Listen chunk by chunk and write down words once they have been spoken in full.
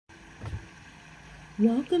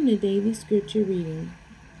Welcome to Daily Scripture Reading,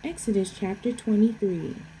 Exodus chapter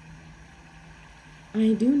 23.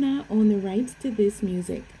 I do not own the rights to this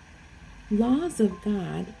music. Laws of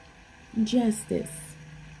God, justice.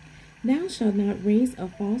 Thou shalt not raise a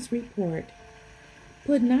false report.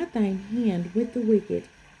 Put not thine hand with the wicked,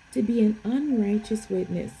 to be an unrighteous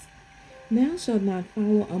witness. Thou shalt not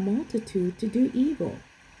follow a multitude to do evil.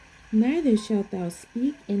 Neither shalt thou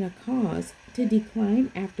speak in a cause to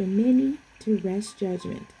decline after many to wrest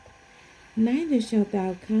judgment. Neither shalt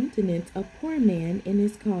thou countenance a poor man in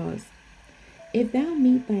his cause. If thou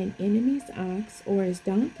meet thine enemy's ox or his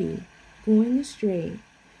donkey going astray,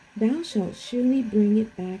 thou shalt surely bring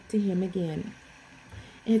it back to him again.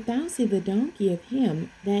 If thou see the donkey of him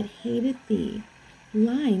that hateth thee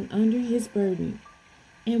lying under his burden,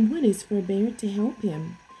 and wouldest forbear to help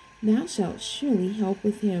him, thou shalt surely help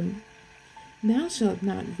with him. Thou shalt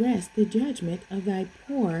not wrest the judgment of thy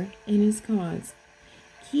poor in his cause.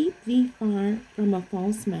 Keep thee far from a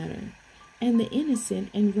false matter, and the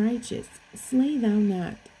innocent and righteous slay thou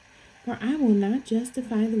not. For I will not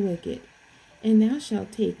justify the wicked, and thou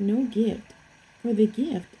shalt take no gift, for the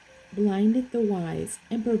gift blindeth the wise,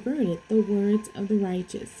 and perverteth the words of the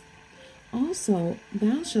righteous. Also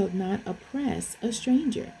thou shalt not oppress a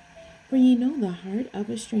stranger, for ye know the heart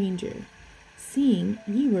of a stranger, seeing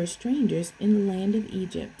ye were strangers in the land of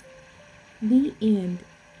Egypt. The end.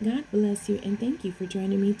 God bless you, and thank you for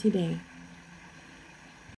joining me today.